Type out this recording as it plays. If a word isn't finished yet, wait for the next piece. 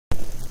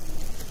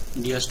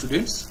Dear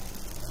students,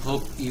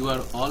 hope you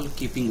are all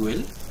keeping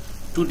well.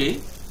 Today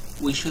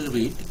we shall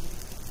read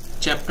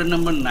chapter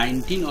number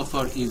 19 of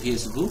our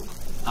EVS book,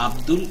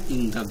 Abdul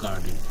in the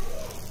Garden.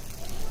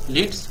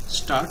 Let's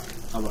start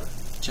our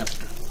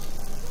chapter.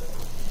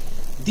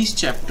 This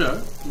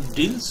chapter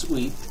deals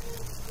with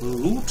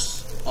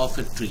roots of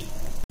a tree.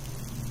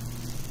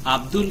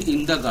 Abdul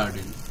in the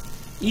garden.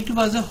 It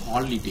was a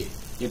holiday.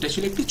 এটা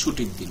ছিল একটি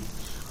ছুটির দিন.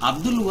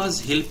 Abdul was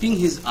helping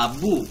his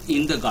Abbu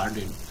in the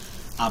garden.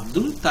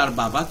 Abdul তার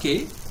বাবাকে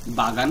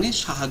বাগানে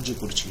সাহায্য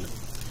করছিল.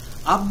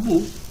 Abbu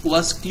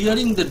was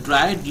clearing the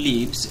dried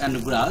leaves and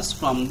grass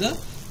from the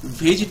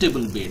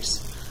vegetable beds.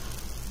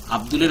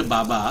 আব্দুলের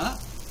বাবা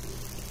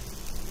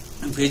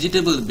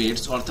ভেজিটেবল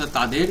বেডস অর্থাৎ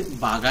তাদের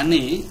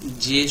বাগানে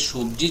যে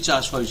সবজি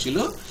চাষ হয়েছিল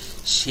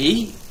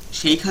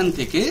সেইখান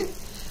থেকে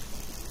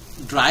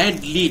ড্রাইড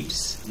লিভস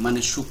মানে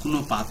শুকনো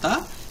পাতা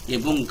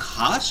এবং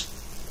ঘাস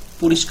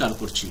পরিষ্কার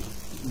করছিল.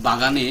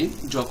 বাগানে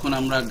যখন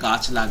আমরা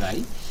গাছ লাগাই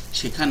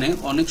সেখানে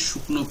অনেক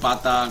শুকনো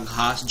পাতা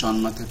ঘাস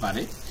জন্মাতে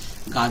পারে.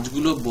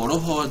 গাছগুলো বড়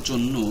হওয়ার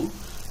জন্য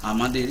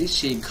আমাদের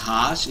সেই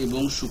ঘাস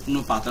এবং শুকনো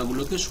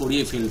পাতাগুলোকে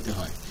সরিয়ে ফেলতে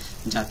হয়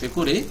যাতে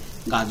করে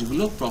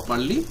গাছগুলো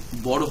প্রপারলি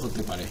বড়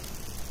হতে পারে.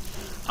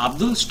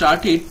 Abdul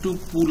started to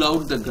pull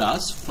out the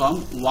grass from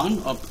one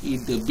of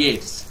the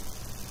beds.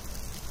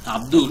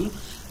 Abdul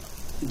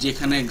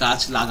যেখানে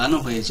গাছ লাগানো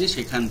হয়েছে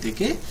সেখান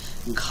থেকে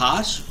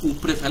ঘাস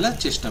উপড়ে ফেলার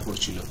চেষ্টা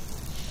করছিল.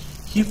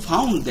 He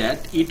found that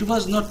it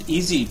was not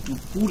easy to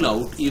pull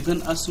out even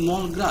a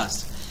small grass.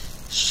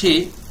 সে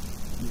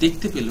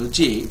দেখতে পেল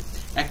যে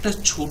একটা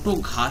ছোট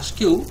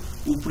ঘাসকেও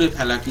উপড়ে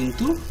ফেলা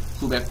কিন্তু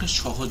খুব একটা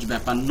সহজ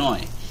ব্যাপার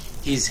নয়.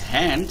 His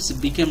hands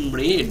became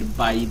red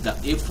by the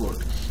effort.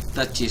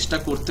 তার চেষ্টা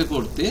করতে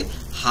করতে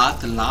হাত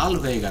লাল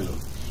হয়ে গেল.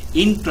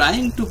 In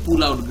trying to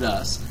pull out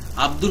grass,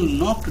 Abdul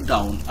knocked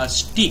down a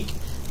stick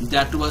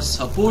that was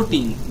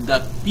supporting the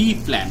pea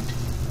plant.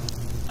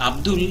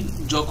 Abdul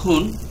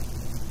যখন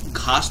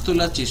ঘাস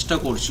তোলার চেষ্টা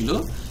করছিল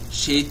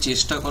সেই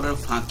চেষ্টা করার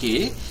ফাঁকে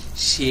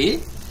সে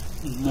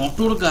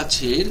মটর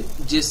গাছের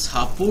যে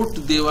সাপোর্ট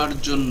দেওয়ার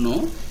জন্য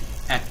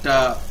একটা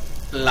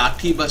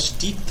লাঠি বা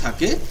স্টিক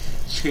থাকে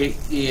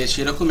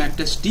সেরকম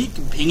একটা স্টিক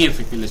ভেঙে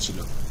ফেলেছিল.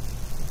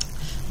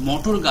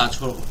 মটর গাছ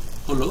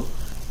হলো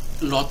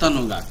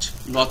লতানো গাছ,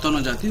 লতানো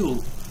জাতীয়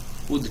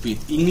উদ্ভিদ.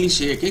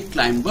 ইংলিশে একে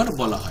ক্লাইম্বার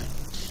বলা হয়.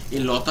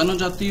 এই লতানো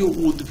জাতীয়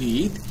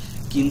উদ্ভিদ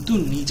কিন্তু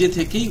নিজে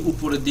থেকেই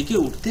উপরের দিকে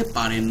উঠতে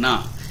পারে না.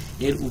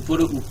 এর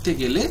উপরে উঠতে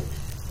গেলে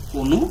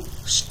কোনো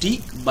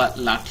স্টিক বা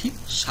লাঠির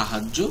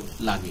সাহায্য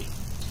লাগে.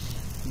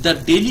 The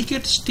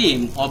delicate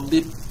stem of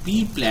the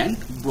pea plant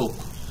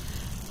broke.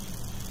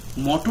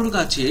 মটর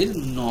গাছের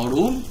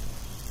নরম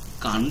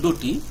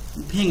কাণ্ডটি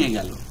ভেঙে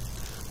গেল.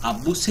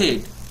 আব্বু said,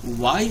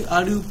 "Why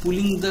are you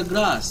pulling the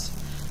grass?"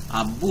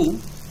 আব্বু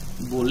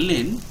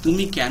বললেন,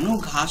 তুমি কেন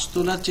ঘাস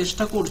তোলার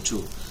চেষ্টা করছো?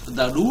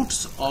 The roots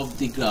of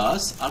the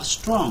grass are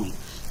strong.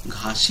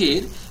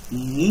 ঘাসের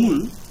মূল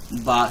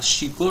বা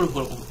শিকড়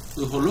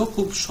হলো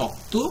খুব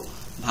শক্ত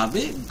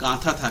ভাবে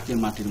গাঁথা থাকে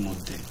মাটির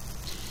মধ্যে.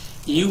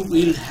 You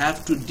will have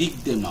to dig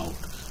them out.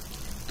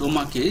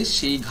 তোমাকে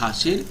সেই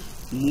ঘাসের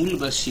মূল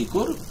বা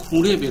শিকড়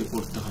খুঁড়ে বের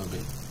করতে হবে.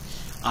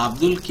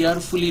 Abdul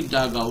carefully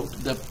dug out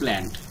the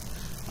plant.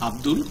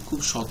 Abdul খুব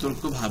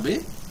সতর্কভাবে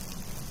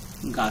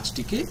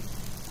গাছটিকে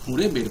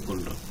খুঁড়ে বের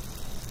করলো.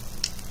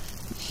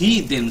 He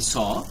then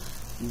saw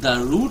the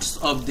roots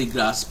of the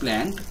grass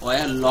plant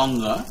were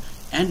longer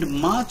and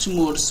much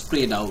more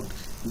spread out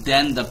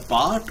than the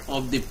part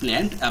of the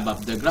plant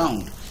above the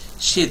ground.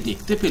 সে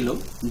দেখতে পেল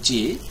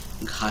যে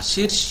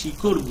ঘাসের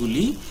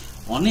শিকড়গুলি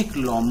অনেক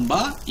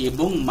লম্বা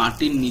এবং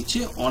মাটির নিচে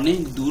অনেক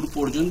দূর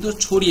পর্যন্ত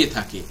ছড়িয়ে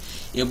থাকে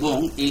এবং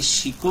এই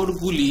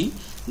শিকড়গুলি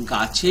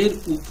গাছের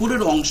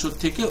উপরের অংশ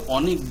থেকে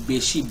অনেক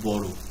বেশি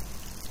বড়.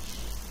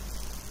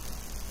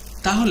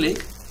 তাহলে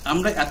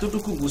আমরা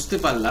এতটুকু বুঝতে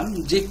পারলাম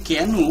যে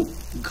কেন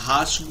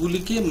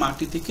ঘাসগুলিকে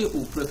মাটি থেকে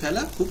উপড়ে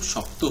ফেলা খুব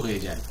শক্ত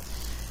হয়ে যায়.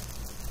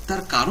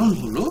 তার কারণ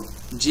হলো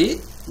যে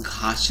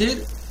ঘাসের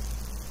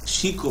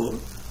শিকড়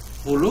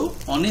হলো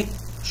অনেক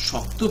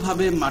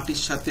শক্তভাবে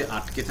মাটির সাথে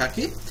আটকে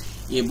থাকে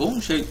এবং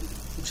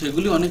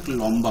সেগুলি অনেক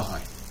লম্বা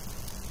হয়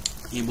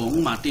এবং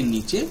মাটির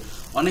নিচে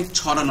অনেক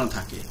ছড়ানো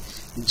থাকে,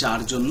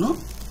 যার জন্য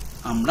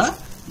আমরা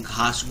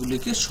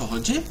ঘাসগুলিকে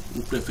সহজে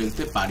উপড়ে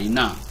ফেলতে পারি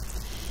না.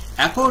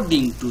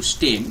 According to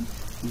STEM,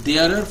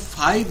 there are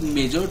 5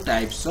 major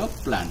types of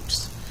plants.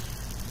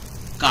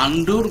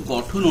 কাণ্ডর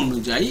গঠন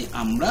অনুযায়ী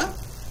আমরা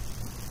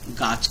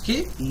গাছকে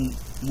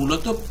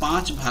মূলত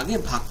 5 ভাগে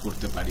ভাগ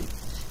করতে পারি.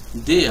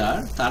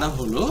 তারা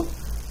হলো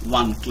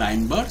 1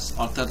 climbers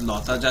অর্থাৎ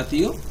লতা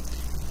জাতীয়,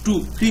 2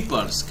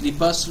 creepers.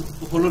 creepers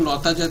হলো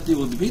লতা জাতীয়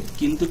উদ্ভিদ,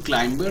 কিন্তু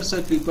climbers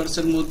আর creepers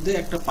এর মধ্যে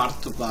একটা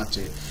পার্থক্য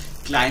আছে.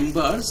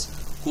 climbers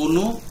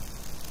কোনো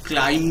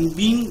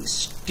ক্লাইম্বিং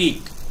স্টিক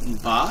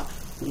বা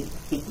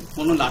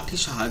কোনো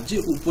লাঠির সাহায্যে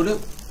উপরে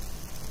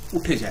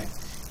উঠে যায়,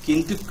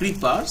 কিন্তু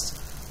ক্রিপার্স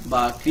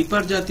বা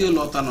ক্রিপার জাতীয়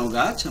লতানো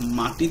গাছ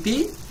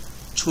মাটিতেই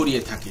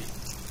ছড়িয়ে থাকে.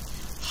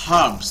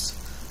 Herbs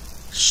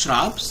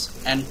shrubs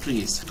and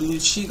trees.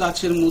 তুলসী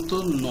গাছের মতো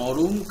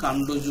নরম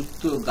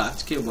কাণ্ডযুক্ত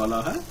গাছকে বলা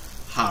হয়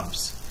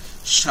হার্বস।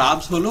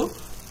 shrubs হলো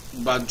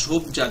বা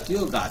ঝোপ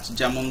জাতীয় গাছ,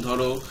 যেমন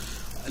ধরো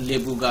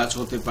লেবু গাছ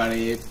হতে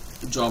পারে,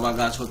 জবা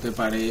গাছ হতে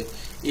পারে,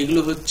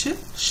 এগুলো হচ্ছে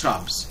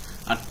shrubs।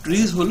 আর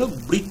ট্রিজ হলো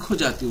বৃক্ষ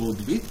জাতীয়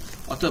উদ্ভিদ,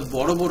 অর্থাৎ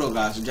বড় বড়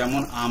গাছ,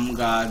 যেমন আম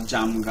গাছ,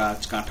 জাম গাছ,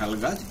 কাঁঠাল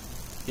গাছ,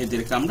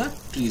 এদেরকে আমরা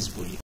ট্রিজ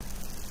বলি।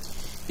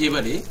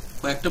 এবারে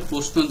কয়েকটা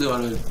প্রশ্ন দেওয়া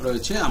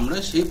রয়েছে, আমরা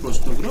সেই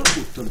প্রশ্নগুলোর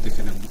উত্তর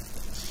দেখে নেব।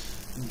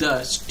 The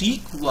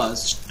stick was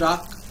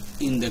stuck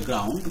in the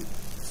ground,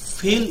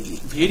 fell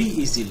very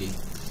easily.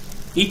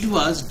 It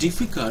was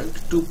difficult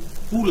to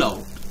pull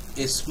out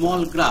a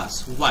small grass.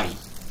 Why?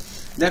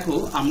 দেখো,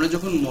 আমরা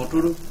যখন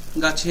মটর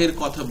গাছের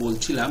কথা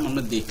বলছিলাম,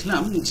 আমরা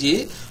দেখলাম যে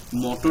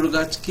মটর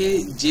গাছকে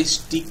যে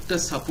স্টিকটা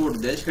সাপোর্ট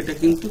দেয় সেটা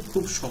কিন্তু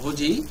খুব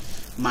সহজেই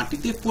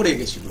মাটিতে পড়ে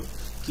গেছিল,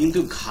 কিন্তু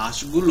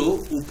ঘাসগুলো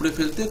উপড়ে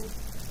ফেলতে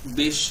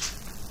বেশ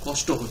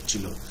কষ্ট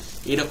হচ্ছিল।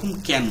 এরকম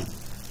কেন?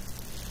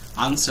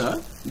 Answer: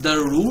 the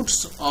roots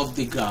of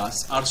the grass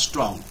are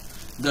strong.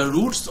 The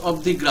roots of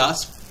the grass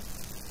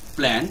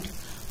plant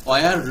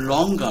were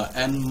longer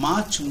and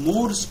much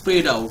more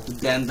spread out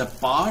than the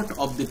part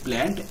of the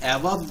plant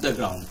above the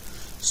ground,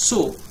 so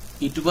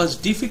it was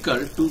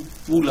difficult to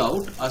pull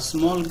out a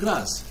small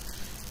grass.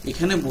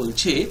 এখানে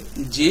বলছে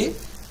যে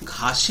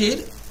ঘাসের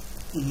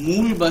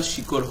মূল বা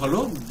শিকড় হলো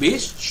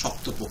বেশ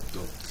শক্তপোক্ত।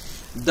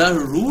 The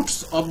roots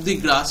of the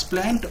grass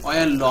plant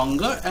were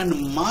longer and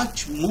much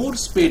more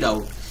spread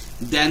out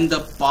than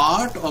the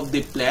part of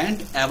the plant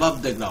above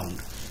the ground.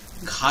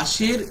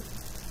 ঘাসের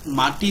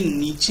মাটির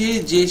নিচে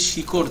যে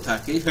শিকড়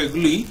থাকে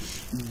সেগুলি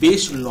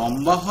বেশ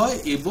লম্বা হয়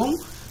এবং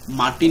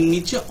মাটির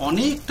নিচে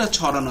অনেকটা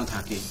ছড়ানো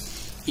থাকে,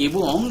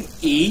 এবং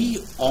এই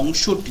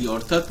অংশটি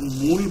অর্থাৎ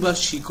মূল বা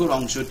শিকড়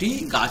অংশটি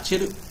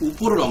গাছের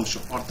উপরের অংশ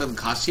অর্থাৎ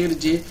ঘাসের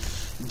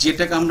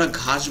যেটাকে আমরা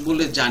ঘাস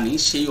বলে জানি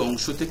সেই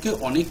অংশ থেকে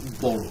অনেক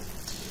বড়,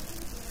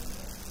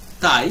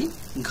 তাই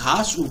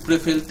ঘাস উপড়ে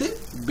ফেলতে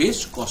বেশ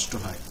কষ্ট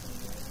হয়।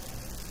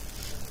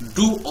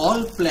 Do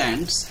all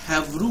plants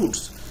have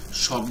roots?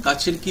 সব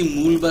গাছের কি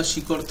মূল বা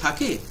শিকড়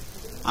থাকে?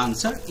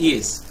 Answer: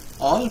 yes,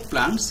 all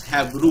plants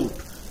have root.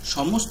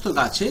 সমস্ত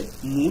গাছের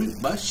মূল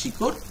বা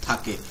শিকড়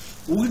থাকে।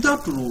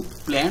 Without root,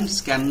 plants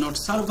cannot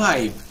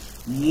survive.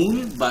 মূল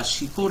বা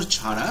শিকড়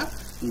ছাড়া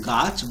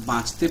গাছ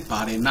বাঁচতে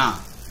পারে না।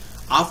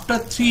 After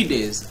 3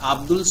 days,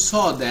 Abdul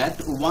saw that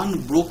one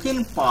broken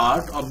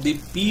part of the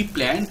pea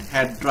plant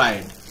had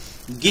dried.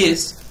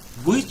 Guess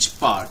which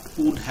part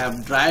would have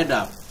dried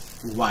up?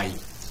 Why?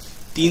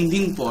 3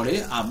 দিন পরে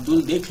আব্দুল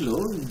দেখলো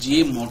যে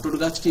মটর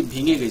গাছটি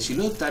ভেঙে গেছিল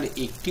তার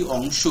একটি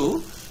অংশ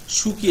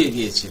শুকিয়ে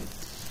গিয়েছে।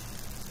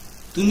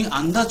 তুমি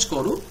আন্দাজ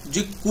করো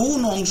যে কোন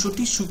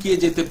অংশটি শুকিয়ে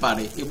যেতে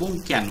পারে এবং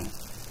কেন?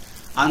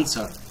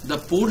 Answer: the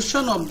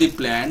portion of the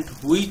plant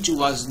which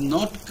was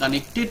not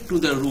connected to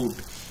the root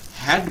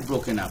had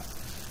broken up.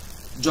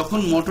 যখন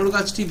মটর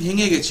গাছটি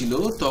ভেঙে গেছিল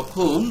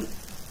তখন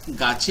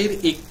গাছের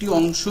একটি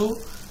অংশ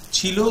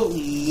ছিল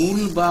মূল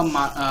বা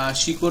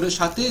শিকড়ের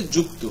সাথে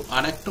যুক্ত,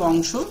 আর একটা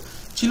অংশ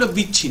ছিল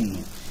বিচ্ছিন্ন।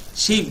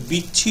 সেই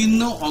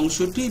বিচ্ছিন্ন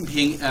অংশটি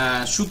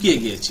শুকিয়ে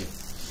গিয়েছে।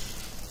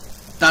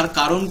 তার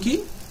কারণ কি?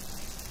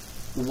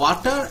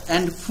 Water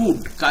and food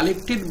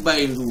collected by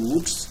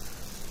roots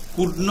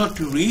could not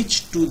reach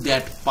to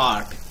that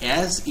part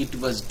as it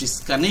was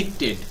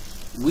disconnected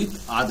with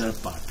other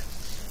part.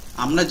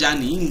 আমরা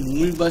জানি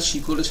মূল বা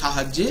শিকড়ের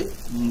সাহায্যে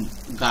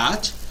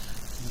গাছ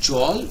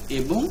জল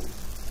এবং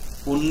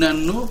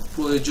অন্যান্য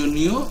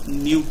প্রয়োজনীয়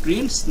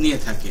নিউট্রিয়েন্টস নিয়ে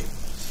থাকে।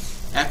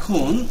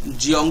 এখন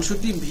যে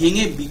অংশটি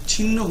ভেঙে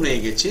বিচ্ছিন্ন হয়ে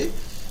গেছে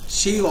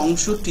সেই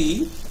অংশটি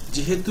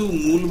যেহেতু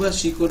মূল বা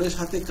শিকড়ের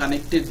সাথে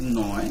কানেক্টেড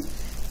নয়,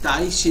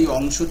 তাই সেই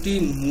অংশটি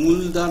মূল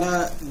দ্বারা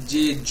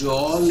যে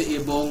জল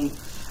এবং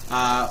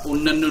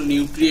অন্যান্য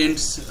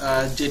নিউট্রিয়েন্টস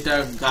যেটা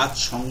গাছ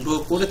সংগ্রহ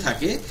করে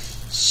থাকে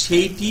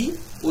সেইটি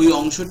ওই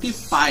অংশটি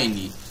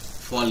পায়নি,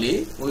 ফলে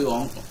ওই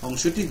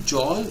অংশটি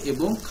জল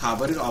এবং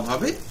খাবারের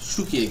অভাবে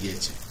শুকিয়ে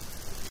গিয়েছে।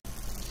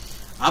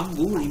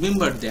 আব্বু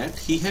remembered that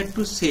he had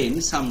to send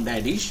some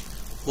radish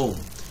home.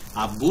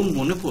 আব্বুর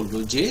মনে পড়লো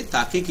যে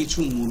তাকে কিছু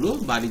মূলো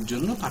বাড়ির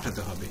জন্য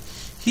পাঠাতে হবে।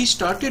 He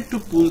started to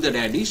pull the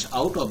radish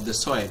out of the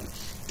soil.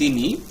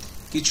 তিনি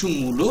কিছু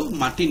মূলো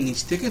মাটির নিচ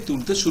থেকে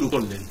তুলতে শুরু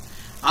করলেন।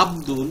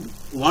 Abdul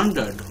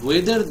wondered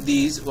whether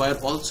these were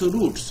also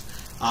roots.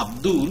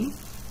 Abdul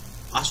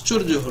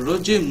আশ্চর্য হলো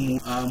যে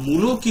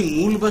মূলো কি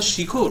মূল বা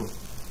শিকড়?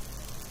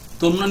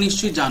 তোমরা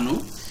নিশ্চয়ই জানো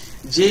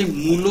যে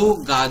মূলো,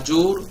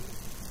 গাজর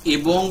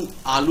এবং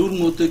আলুর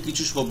মতো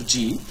কিছু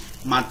সবজি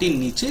মাটির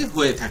নিচে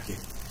হয়ে থাকে,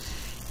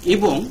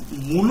 এবং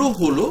মূলো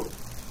হলো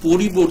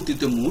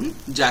পরিবর্তিত মূল,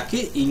 যাকে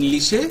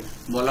ইংলিশে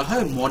বলা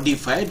হয়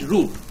মডিফাইড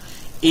রুট।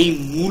 এই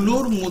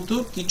মূলোর মতো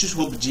কিছু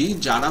সবজি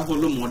যারা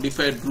হলো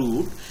মডিফাইড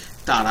রুট,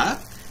 তারা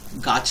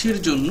গাছের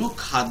জন্য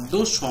খাদ্য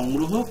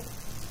সংগ্রহ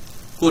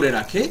করে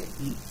রাখে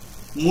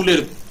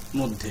মূলের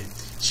মধ্যে।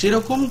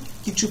 সেরকম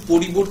কিছু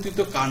পরিবর্তিত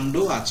কাণ্ড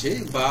আছে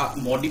বা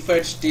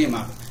মডিফাইড স্টেম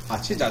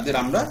আছে যাদের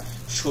আমরা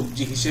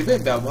সবজি হিসেবে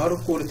ব্যবহার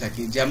করে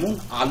থাকি, যেমন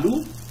আলু,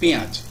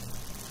 পেঁয়াজ।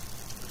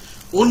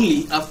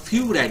 Only a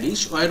few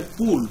radish were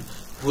pulled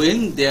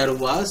when there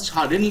was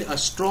suddenly a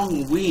strong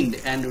wind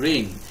and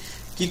rain.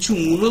 কিছু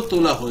মূলো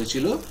তোলা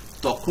হয়েছিল,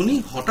 তখনই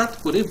হঠাৎ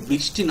করে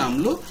বৃষ্টি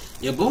নামলো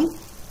এবং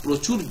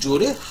প্রচুর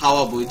জোরে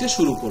হাওয়া বইতে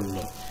শুরু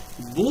করলো।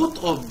 Both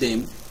of them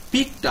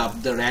picked up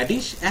the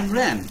radish and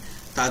ran.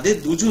 তাদের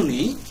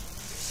দুজনেই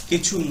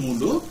কিছু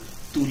মূলো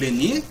তুলে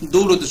নিয়ে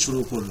দৌড়তে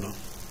শুরু করলো।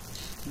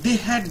 They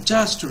had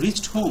just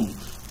reached home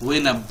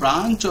when a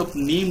branch of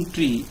neem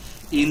tree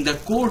in the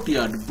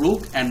courtyard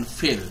broke and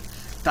fell.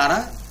 তারা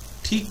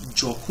ঠিক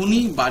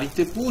যখনই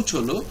বাড়িতে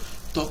পৌঁছলো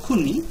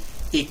তখনই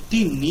একটি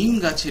নিম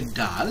গাছের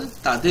ডাল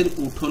তাদের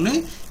উঠোনে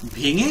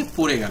ভেঙে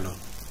পড়ে গেল।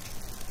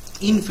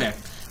 In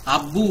fact,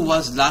 Abbu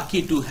was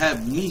lucky to have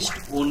missed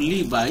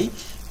only by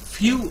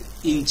few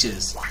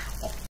inches.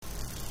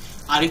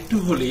 আরেকটু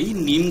হলেই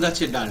নিম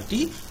গাছের ডালটি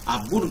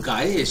আব্বুর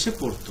গায়ে এসে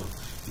পড়তো।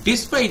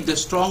 Despite the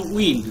strong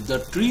wind, the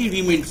tree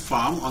remained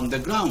firm on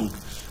the ground.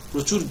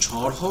 প্রচুর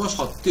ঝড় হওয়া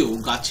সত্ত্বেও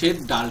গাছের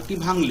ডালটি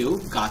ভাঙলেও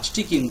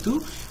গাছটি কিন্তু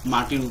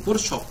মাটির উপর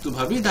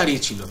শক্তভাবে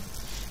দাঁড়িয়ে ছিল।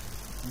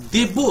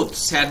 They both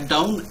sat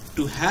down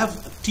to have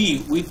tea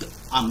with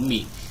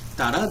Ammi.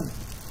 তারা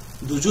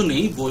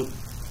দুজনেই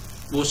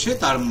বসে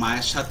তার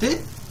মায়ের সাথে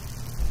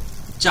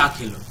চা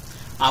খেলো।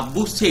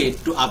 আব্বু said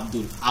to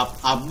Abdul,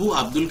 আব্বু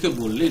আব্দুলকে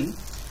বললেন,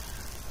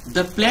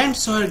 The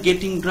plants were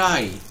getting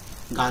dry.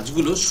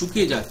 গাছগুলো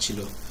শুকিয়ে যাচ্ছিল।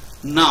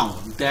 Now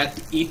that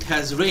it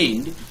has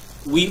rained,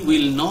 we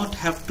will not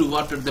have to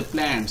water the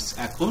plants.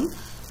 এখন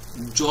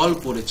জল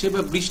পড়েছে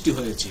বা বৃষ্টি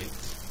হয়েছে,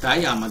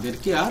 তাই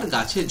আমাদেরকে আর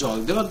গাছে জল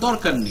দেওয়ার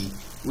দরকার নেই।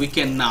 We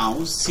can now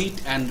sit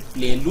and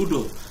play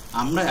ludo.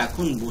 আমরা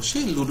এখন বসে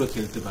লুডো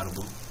খেলতে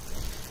পারবো।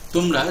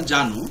 তোমরা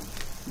জানো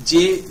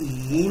যে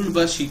মূল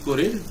বা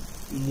শিকড়ের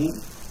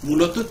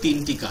মূলত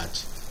তিনটি কাজ।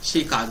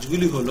 সেই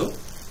কাজগুলি হলো,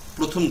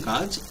 প্রথম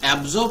কাজ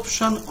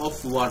absorption of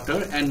water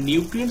and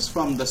nutrients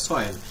from the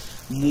soil.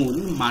 মূল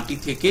মাটি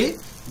থেকে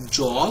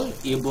জল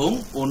এবং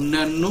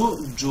অন্যান্য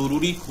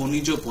জরুরি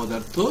খনিজ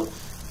পদার্থ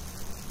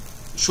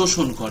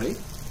শোষণ করে।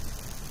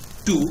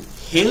 2.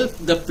 Help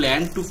the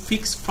plant to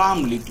fix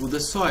firmly to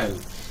the soil.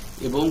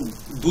 এবং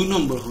 2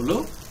 নম্বর হলো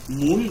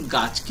মূল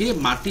গাছকে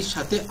মাটির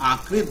সাথে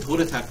আঁকড়ে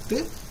ধরে থাকতে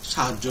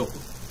সাহায্য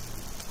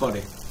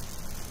করে।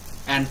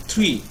 and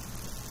 3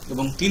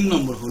 এবং 3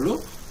 নম্বর হলো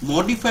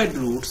modified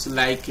roots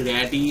like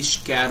radish,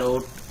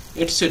 carrot,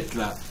 etc.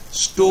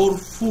 store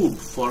food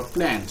for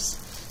plants.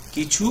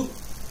 কিছু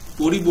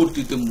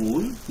পরিবর্তিত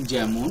মূল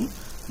যেমন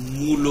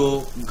মূলো,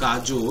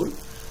 গাজর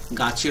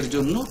গাছের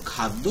জন্য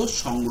খাদ্য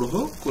সংগ্রহ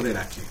করে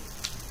রাখে।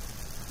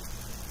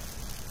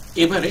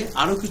 এবারে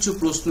আরো কিছু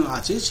প্রশ্ন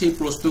আছে, সেই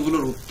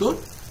প্রশ্নগুলোর উত্তর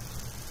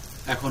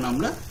এখন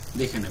আমরা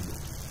দেখে নেব।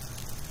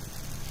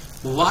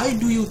 Why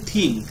do you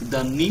think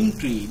the neem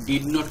tree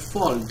did not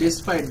fall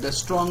despite the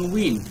strong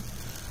wind?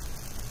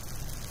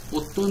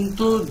 অত্যন্ত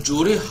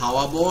জোরে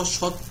হাওয়া বওয়া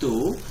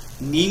সত্ত্বেও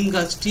নিম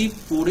গাছটি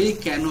পড়ে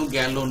কেন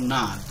গেল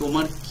না,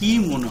 তোমার কি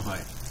মনে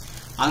হয়?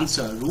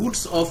 Answer: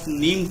 roots of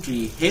neem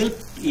tree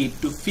helped it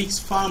to fix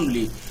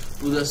firmly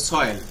to the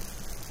soil,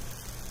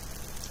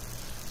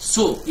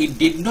 so it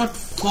did not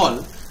fall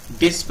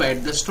despite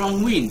the strong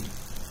wind.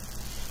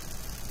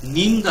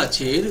 নিম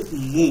গাছের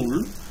মূল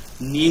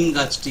নিম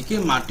গাছটিকে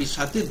মাটির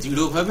সাথে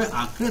দৃঢ়ভাবে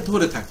আঁকড়ে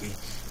ধরে থাকে,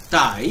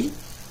 তাই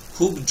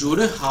খুব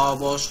জোরে হাওয়া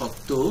বওয়া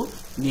সত্ত্বেও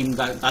নিম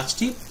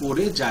গাছটি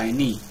পড়ে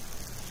যায়নি।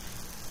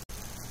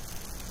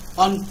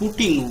 On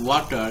putting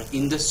water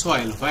in the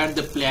soil where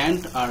the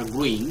plant are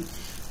growing,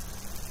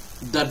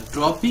 the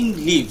dropping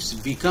leaves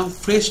become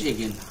fresh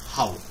again.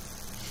 How?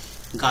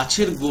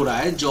 গাছের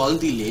গোড়ায় জল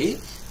দিলে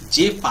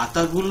যে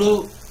পাতাগুলো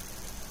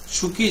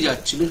শুকিয়ে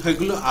যাচ্ছিল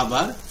সেগুলো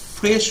আবার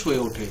ফ্রেশ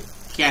হয়ে ওঠে,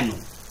 কেন?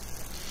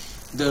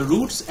 The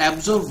roots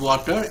absorb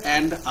water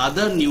and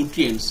other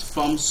nutrients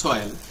from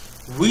soil,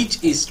 which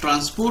is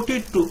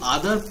transported to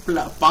other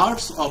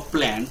parts of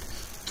plant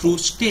through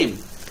stem.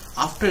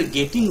 After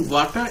getting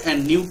water and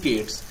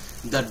nutrients,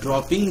 the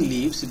dropping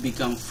leaves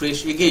become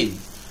fresh again.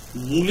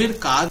 মূলের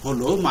কাজ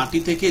হলো মাটি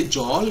থেকে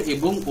জল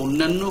এবং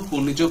অন্যান্য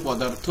খনিজ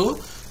পদার্থ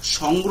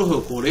সংগ্রহ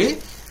করে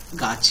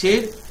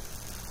গাছের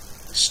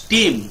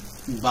স্টেম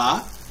বা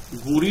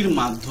গুঁড়ির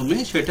মাধ্যমে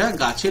সেটা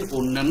গাছের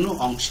অন্যান্য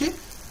অংশে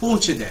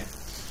পৌঁছে দেয়,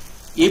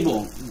 এবং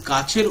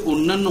গাছের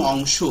অন্যান্য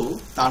অংশ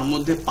তার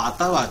মধ্যে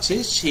পাতাও আছে,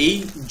 সেই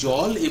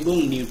জল এবং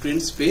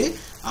নিউট্রিয়েন্টস পেয়ে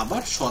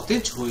আবার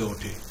সতেজ হয়ে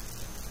ওঠে।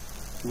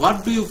 What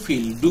do you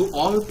feel? Do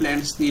all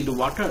plants need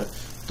water?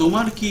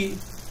 তোমার কি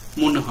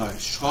মনে হয়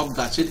সব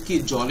গাছের কি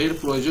জলের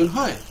প্রয়োজন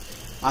হয়?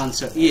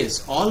 Answer: yes,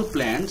 all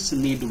plants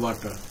need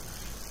water.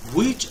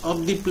 Which of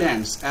the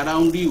plants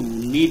around you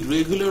need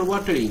regular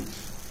watering?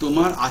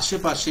 তোমার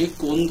আশেপাশে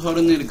কোন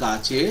ধরনের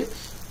গাছে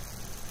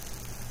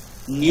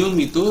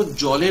নিয়মিত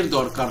জলের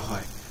দরকার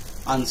হয়?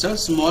 Answer: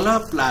 smaller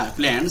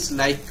plants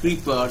like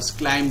creepers,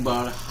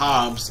 climber,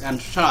 herbs and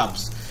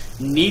shrubs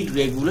need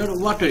regular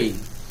watering.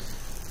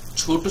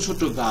 ছোট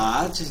ছোট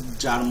গাছ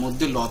যার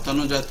মধ্যে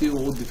লতানো জাতীয়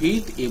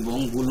উদ্ভিদ এবং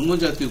গুল্ম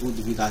জাতীয়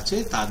উদ্ভিদ আছে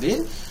তাদের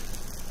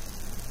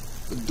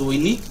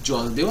দৈনিক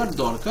জল দেওয়ার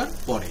দরকার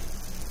পড়ে।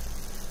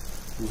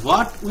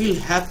 What will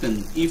happen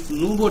if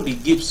nobody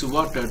gives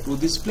water to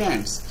these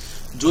plants?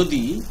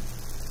 যদি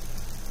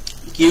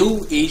কেউ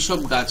এই সব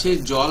গাছে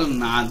জল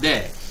না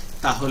দেয়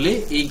তাহলে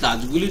এই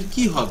গাছগুলির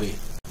কি হবে?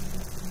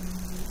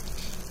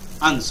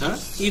 Answer: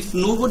 if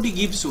nobody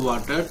gives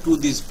water to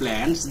these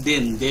plants,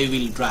 then they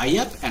will dry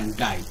up and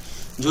die.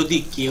 যদি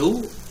কেউ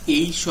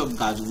এই সব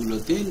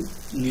গাছগুলোতে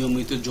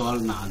নিয়মিত জল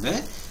না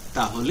দেয়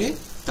তাহলে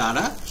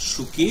তারা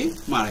শুকিয়ে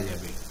মারা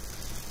যাবে।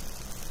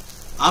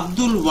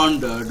 Abdul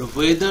wondered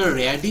whether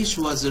radish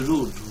was a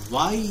root.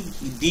 Why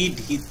did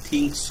he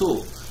think so?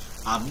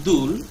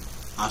 Abdul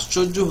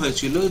আশ্চর্য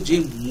হয়েছিল যে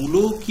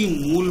মূলো কি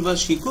মূল বা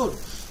শিকড়,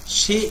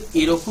 সে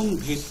এরকম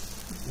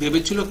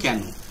ভেবেছিল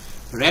কেন?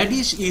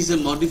 Radish is a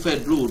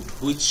modified root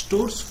which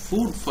stores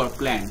food for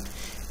plant.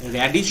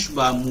 Radish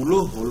বা মূলো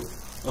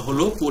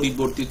হলো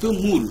পরিবর্তিত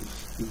মূল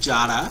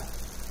যারা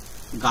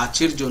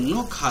গাছের জন্য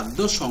খাদ্য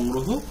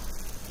সংগ্রহ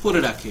করে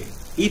রাখে।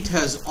 It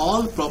has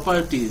all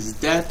properties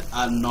that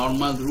a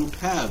normal root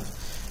have.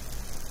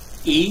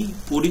 এই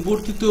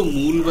পরিবর্তিত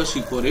মূল বা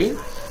শিকড়ের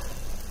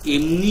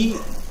এমনি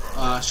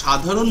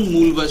সাধারণ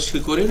মূল বা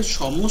শিকড়ের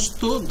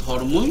সমস্ত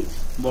ধর্মই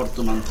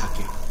বর্তমান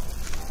থাকে।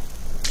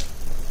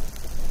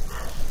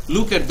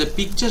 Look at the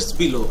pictures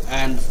below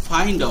and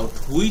find out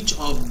which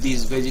of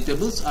these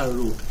vegetables are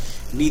root.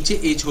 নিচে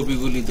এই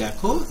ছবিগুলি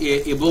দেখো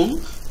এবং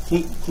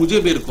খুঁজে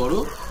বের করো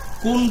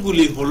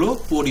কোনগুলি হলো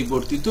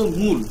পরিবর্তিত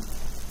মূল।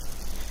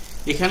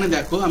 এখানে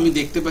দেখো আমি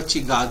দেখতে পাচ্ছি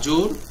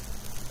গাজর,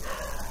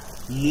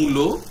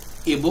 মূলো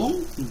এবং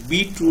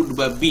বিটরুট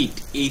বা বিট,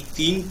 এই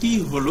তিনটি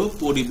হলো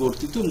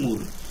পরিবর্তিত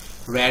মূল।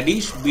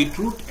 Radish,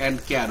 beetroot and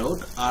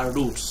carrot are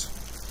roots.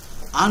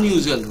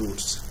 Unusual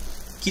roots,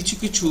 কিছু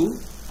কিছু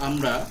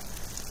আমরা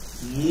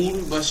মূল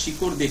বা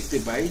শিকড় দেখতে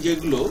পাই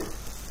যেগুলো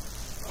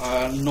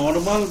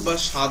নরমাল বা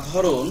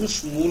সাধারণ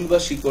মূল বা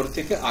শিকড়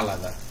থেকে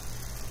আলাদা।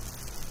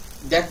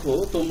 দেখো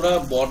তোমরা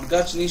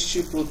বটগাছ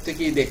নিশ্চয়ই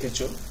প্রত্যেকেই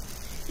দেখেছো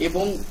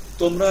এবং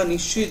তোমরা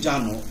নিশ্চয়ই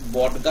জানো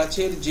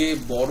বটগাছের যে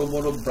বড়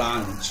বড়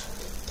ব্রাঞ্চ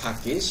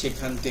থাকে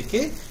সেখান থেকে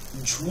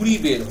ঝুড়ি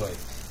বের হয়।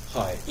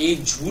 এই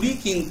ঝুড়ি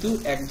কিন্তু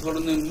এক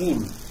ধরনের মূল,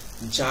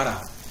 যারা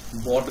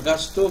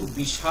বটগাছ তো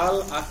বিশাল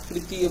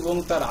আকৃতি এবং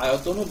তার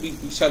আয়তনও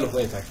বিশাল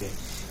হয়ে থাকে।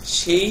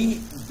 সেই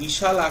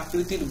বিশাল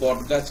আকৃতির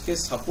বটগাছকে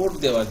সাপোর্ট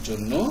দেওয়ার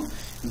জন্য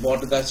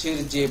বটগাছের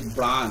যে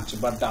ব্রাঞ্চ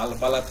বা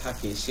ডালপালা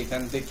থাকে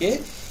সেখান থেকে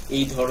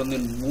এই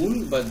ধরনের মূল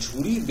বা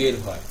ঝুড়ি বের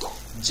হয়,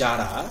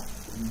 যারা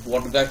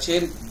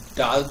বটগাছের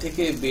ডাল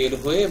থেকে বের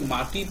হয়ে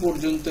মাটি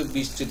পর্যন্ত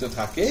বিস্তৃত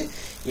থাকে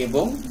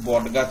এবং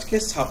বটগাছকে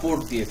সাপোর্ট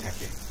দিয়ে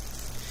থাকে।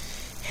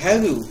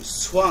 Have you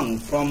swung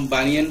from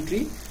banyan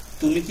tree?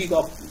 তুমি কি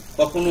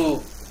কখনো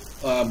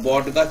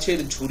বটগাছের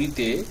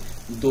ঝুড়িতে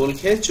দোল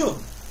খেয়েছো?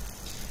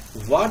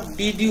 What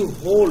did you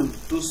hold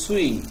to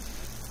swing?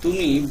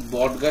 তুমি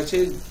বটগাছে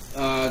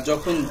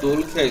যখন দোল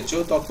খেয়েছো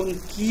তখন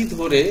কি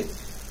ধরে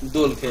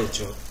দোল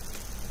খেয়েছো?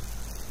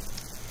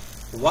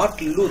 What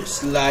looks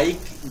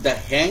like the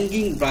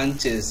hanging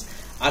branches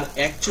are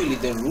actually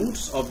the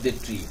roots of the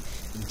tree.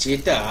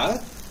 যেটা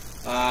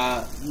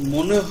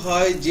মনে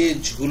হয় যে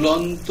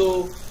ঝুলন্ত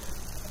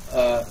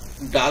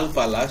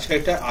ডালপালা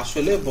সেটা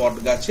আসলে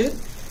বটগাছের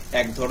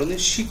এক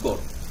ধরনের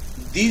শিকড়।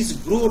 These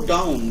grow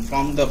down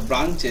from the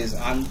branches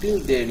until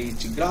they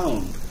reach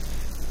ground.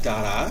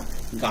 তারা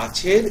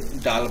গাছের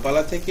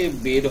ডালপালা থেকে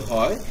বের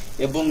হয়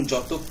এবং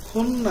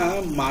যতক্ষণ না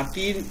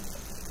মাটির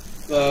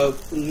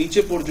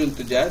নিচে পর্যন্ত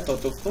যায়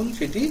ততক্ষণ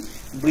সেটি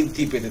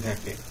বৃদ্ধি পেতে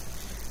থাকে।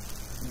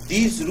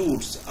 These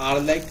roots are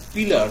like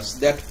pillars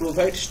that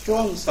provide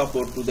strong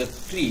support to the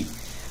tree.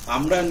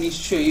 আমরা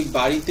নিশ্চয়ই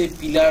বাড়িতে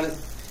পিলার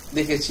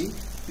দেখেছি।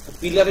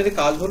 পিলারের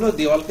কাজ হলো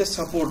দেওয়ালকে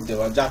সাপোর্ট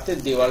দেওয়া, যাতে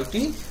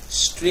দেওয়ালটি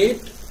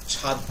স্ট্রেট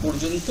ছাদ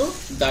পর্যন্ত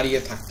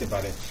দাঁড়িয়ে থাকতে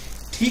পারে।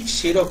 ঠিক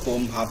সেরকম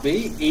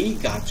ভাবেই এই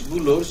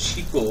গাছগুলোর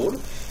শিকড়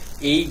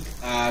এই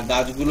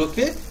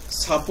গাছগুলোকে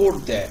সাপোর্ট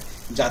দেয়,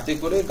 যাতে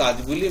করে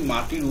গাছগুলি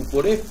মাটির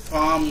উপরে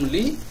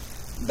ফার্মলি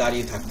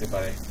দাঁড়িয়ে থাকতে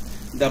পারে।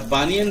 The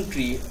banyan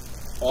tree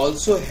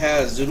also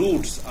has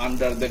roots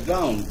under the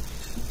ground,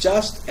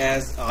 just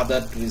as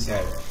other trees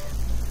have.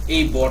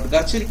 এই বট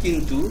গাছের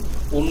কিন্তু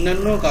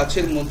অন্যান্য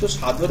গাছের মতো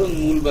সাধারণ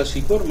মূল বা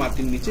শিকড়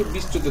মাটির নিচে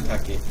বিস্তৃত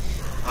থাকে।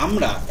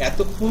 আমরা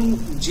এতক্ষণ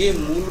যে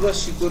মূল বা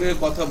শিকড়ের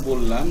কথা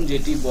বললাম,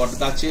 যেটি বট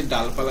গাছের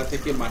ডালপালা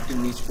থেকে মাটির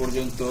নিচ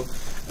পর্যন্ত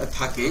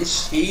থাকে,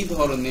 সেই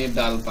ধরনের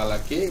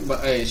ডালপালাকে বা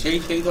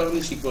সেই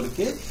ধরনের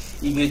শিকড়কে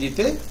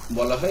ইংরেজিতে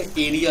বলা হয়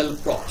Arial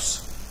props.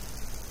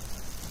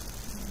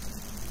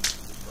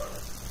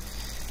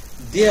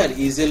 There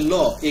is a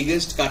law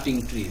against cutting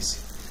trees.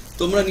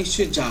 তোমরা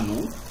নিশ্চয় জানো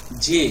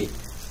যে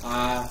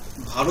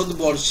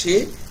ভারতবর্ষে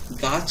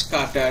গাছ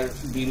কাটার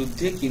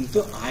বিরুদ্ধে কিন্তু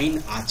আইন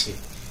আছে।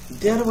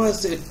 There was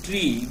a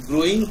tree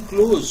growing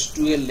close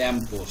to a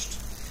lamp post.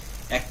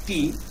 একটি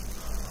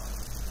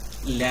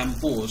ল্যাম্প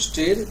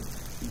পোস্টের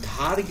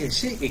ধার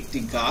ঘেঁষে একটি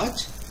গাছ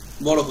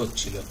বড়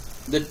হচ্ছিল।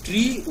 The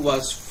tree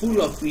was full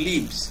of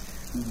leaves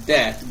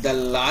that the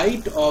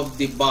light of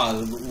the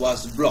bulb was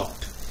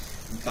blocked.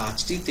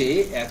 গাছটিতে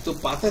এত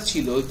পাতা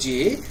ছিল যে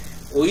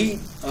ওই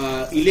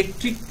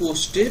ইলেকট্রিক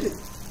পোস্টের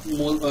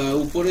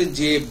উপরে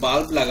যে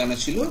বাল্ব লাগানো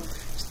ছিল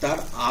তার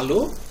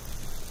আলো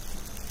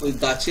ওই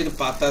গাছের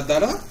পাতা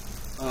দ্বারা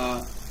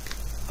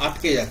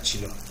আটকে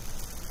যাচ্ছিল।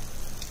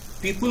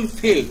 People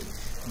felt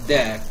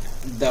that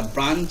the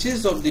branches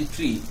of the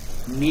tree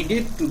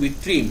needed to be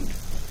trimmed.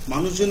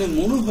 মানুষজনের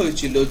মনে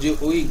হয়েছিল যে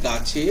ওই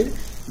গাছের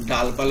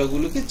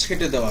ডালপালাগুলোকে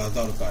ছেঁটে দেওয়া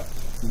দরকার।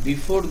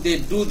 Before they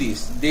do this,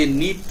 they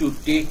need to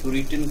take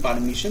written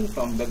permission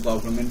from the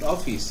government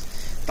office.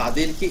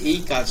 তাদেরকে এই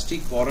কাজটি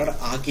করার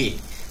আগে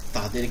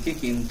তাদেরকে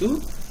কিন্তু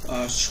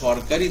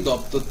সরকারি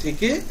দপ্তর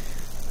থেকে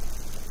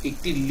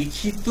একটি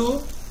লিখিত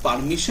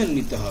পারমিশন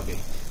নিতে হবে।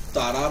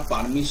 তারা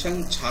পারমিশন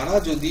ছাড়া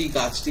যদি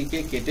গাছটিকে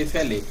কেটে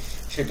ফেলে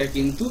সেটা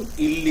কিন্তু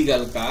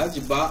ইল্লিগাল কাজ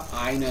বা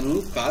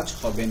আইনানুগ কাজ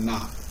হবে না।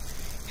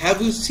 Have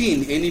you seen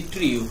any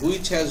tree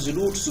which has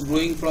roots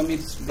growing from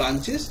its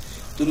branches?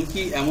 তুমি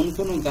কি এমন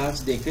কোনো গাছ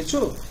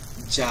দেখেছো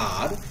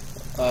যার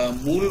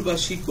মূল বা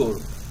শিকড়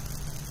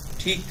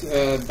ঠিক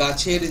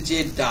গাছের যে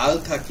ডাল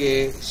থাকে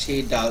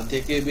সেই ডাল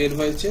থেকে বের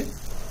হয়েছে?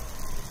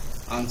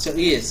 Answer: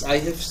 yes, I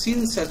have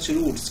seen such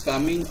roots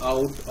coming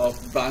out of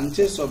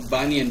branches of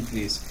banyan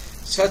trees.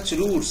 Such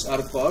roots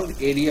are called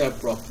area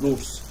prop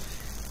roots.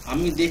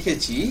 আমি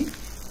দেখেছি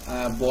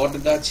বট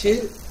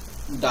গাছের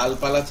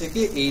ডালপালা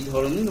থেকে এই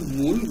ধরনের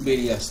মূল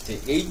বেরিয়ে আসতে।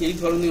 এই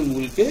ধরনের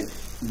মূলকে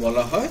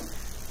বলা হয়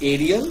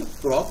এরিয়াল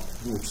প্রপ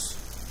রুটস।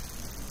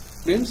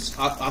 ফ্রেন্ডস,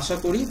 আশা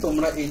করি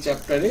তোমরা এই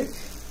চ্যাপ্টারে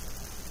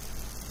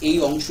এই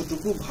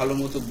অংশটুকু ভালো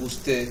মতো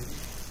বুঝতে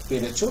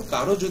পেরেছো।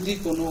 কারো যদি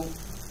কোনো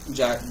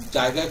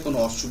জায়গায় কোনো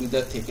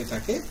অসুবিধা থেকে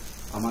থাকে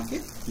আমাকে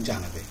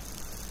জানাবে।